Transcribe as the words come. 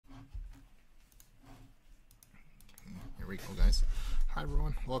we go, guys. Hi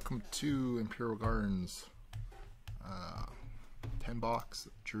everyone, welcome to Imperial Gardens 10 box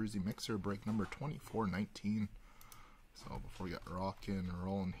jersey mixer break number 2419. So before we get rocking and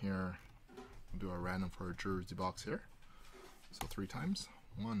rolling here, we'll do our random for a jersey box here. So 3 times.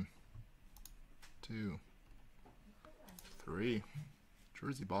 1, 2, 3.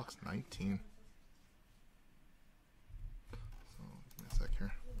 Jersey box 19. So give me a sec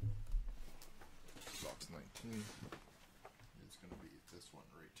here. Box 19 is going to be this one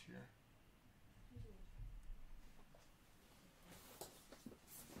right here.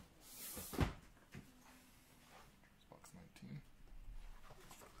 Box 19.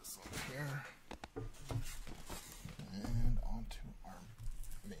 This one here. And on to our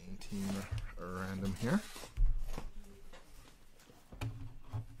main team random here.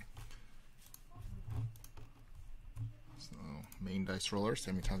 So main dice roller,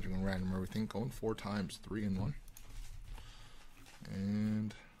 so many times we're going to random everything, going 4 times, 3 and 1.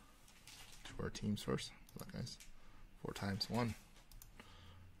 And to our teams first. Good luck, guys. 4 times. 1,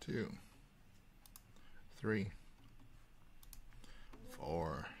 2, 3,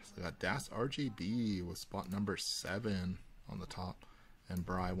 4. So I got Das RJB with spot number 7 on the top, and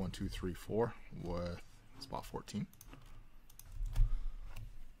Bry 1, 2, 3, 4 with spot 14.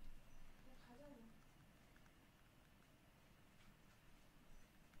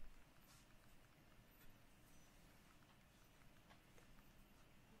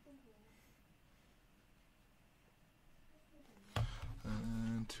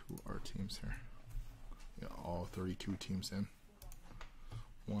 And to our teams here. We got all 32 teams in.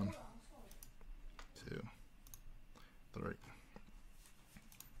 1, 2, 3,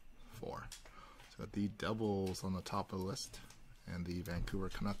 4. So got the Devils on the top of the list and the Vancouver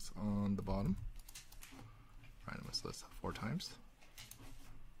Canucks on the bottom. Randomized list 4 times.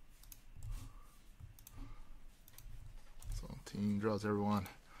 So team draws everyone.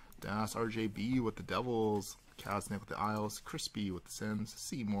 Das RJB with the Devils, Kaznick with the Isles, Crispy with the Sens,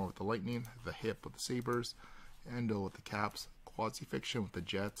 Seymour with the Lightning, the Hip with the Sabres, Endo with the Caps, Quasi-Fiction with the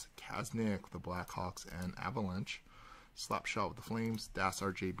Jets, Kaznick with the Blackhawks and Avalanche, Slapshot with the Flames, Das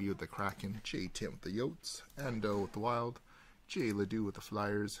RJB with the Kraken, J-Tim with the Yotes, Endo with the Wild, Jay Ledoux with the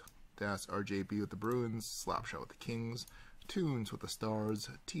Flyers, Das RJB with the Bruins, Slapshot with the Kings, Tunes with the Stars,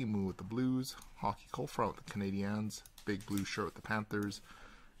 Timu with the Blues, Hockey Colfront with the Canadiens, Big Blue Shirt with the Panthers,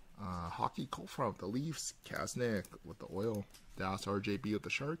 Hockey Colfront with the Leafs, Kaznick with the Oil, Das RJB with the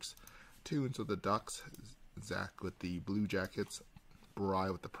Sharks, Tunes with the Ducks, Zach with the Blue Jackets,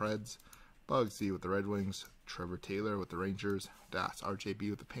 Bry with the Preds, Bugsy with the Red Wings, Trevor Taylor with the Rangers, Das RJB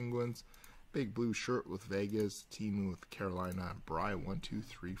with the Penguins, Big Blue Shirt with Vegas, Timu with Carolina, Bry 1, 2,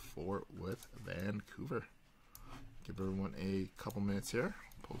 3, 4 with Vancouver. Give everyone a couple minutes here.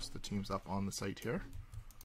 Post the teams up on the site here.